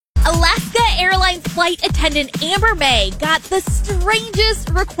Alaska Airlines flight attendant Amber May got the strangest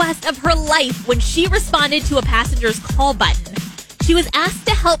request of her life when she responded to a passenger's call button. She was asked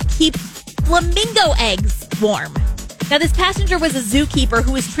to help keep flamingo eggs warm. Now, this passenger was a zookeeper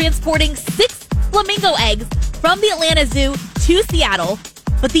who was transporting 6 flamingo eggs from the Atlanta Zoo to Seattle,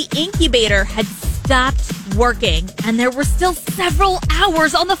 but the incubator had stopped working, and there were still several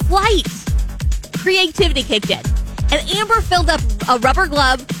hours on the flight. Creativity kicked in, and Amber filled up a rubber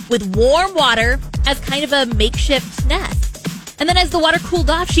glove with warm water as kind of a makeshift nest. And then as the water cooled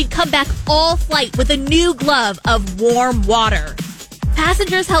off, she'd come back all flight with a new glove of warm water.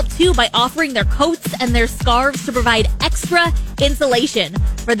 Passengers helped too by offering their coats and their scarves to provide extra insulation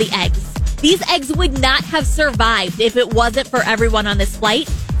for the eggs. These eggs would not have survived if it wasn't for everyone on this flight,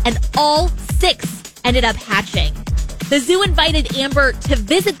 and all 6 ended up hatching. The zoo invited Amber to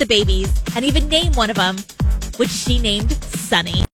visit the babies and even name one of them, which she named Sunny.